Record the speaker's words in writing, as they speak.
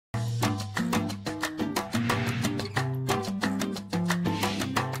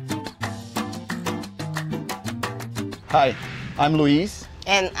Hi, I'm Luiz.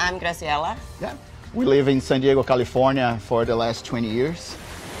 And I'm Graziella. Yeah. We live in San Diego, California for the last 20 years.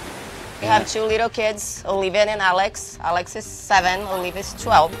 We have two little kids, Olivia and Alex. Alex is 7, Olivia is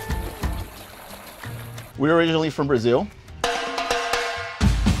 12. We're originally from Brazil.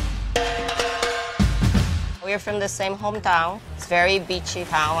 We're from the same hometown. It's very beachy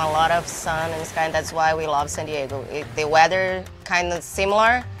town, a lot of sun and sky, and that's why we love San Diego. The weather kind of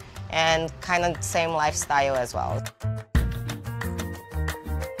similar and kind of same lifestyle as well.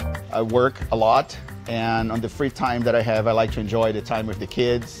 I work a lot, and on the free time that I have, I like to enjoy the time with the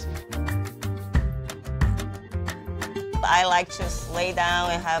kids. I like to lay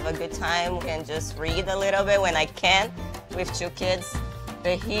down and have a good time and just read a little bit when I can with two kids.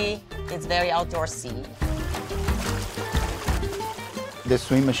 But he is very outdoorsy. The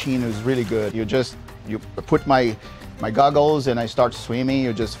swim machine is really good. You put my goggles and I start swimming.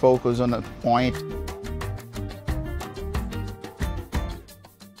 You just focus on a point.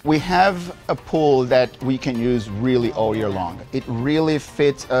 We have a pool that we can use really all year long. It really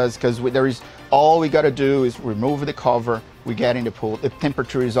fits us because all we got to do is remove the cover, we get in the pool. The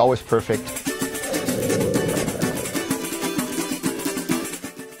temperature is always perfect.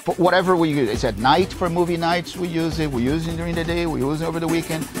 But whatever we use, it's at night for movie nights we use it during the day, we use it over the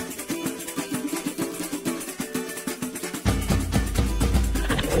weekend.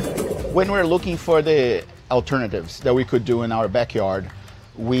 When we're looking for the alternatives that we could do in our backyard,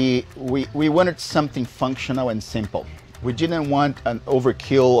 we wanted something functional and simple. We didn't want an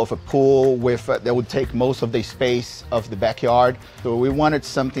overkill of a pool that would take most of the space of the backyard. So we wanted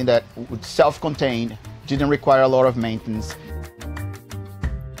something that would self-contained, didn't require a lot of maintenance.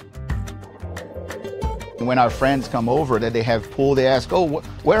 When our friends come over that they have pool, they ask, oh,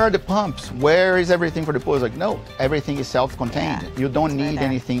 where are the pumps? Where is everything for the pool? It's like, no, everything is self-contained. Yeah, you don't need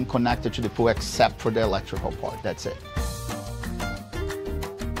anything connected to the pool except for the electrical part, that's it.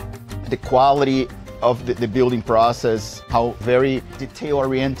 The quality of the building process, how very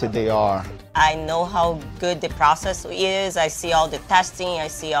detail-oriented they are. I know how good the process is. I see all the testing, I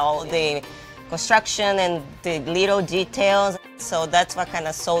see all the construction and the little details. So that's what kind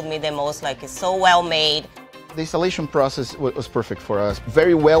of sold me the most, like it's so well made. The installation process was perfect for us.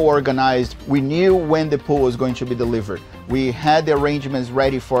 Very well organized. We knew when the pool was going to be delivered. We had the arrangements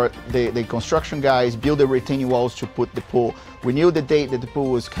ready for the construction guys, build the retaining walls to put the pool. We knew the date that the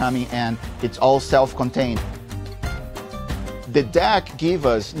pool was coming, and it's all self-contained. The deck gave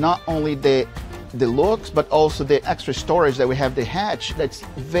us not only the looks, but also the extra storage that we have, the hatch, that's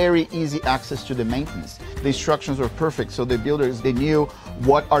very easy access to the maintenance. The instructions were perfect, so the builders, they knew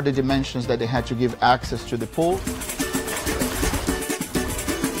what are the dimensions that they had to give access to the pool.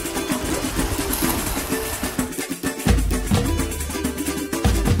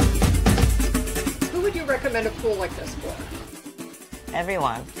 Who would you recommend a pool like this for?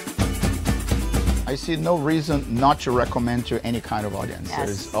 Everyone. I see no reason not to recommend to any kind of audience. Yes.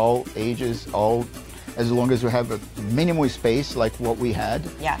 There's all ages, as long as you have a minimal space like what we had,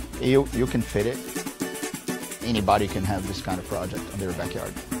 yeah, you can fit it. Anybody can have this kind of project in their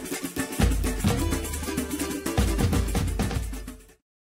backyard.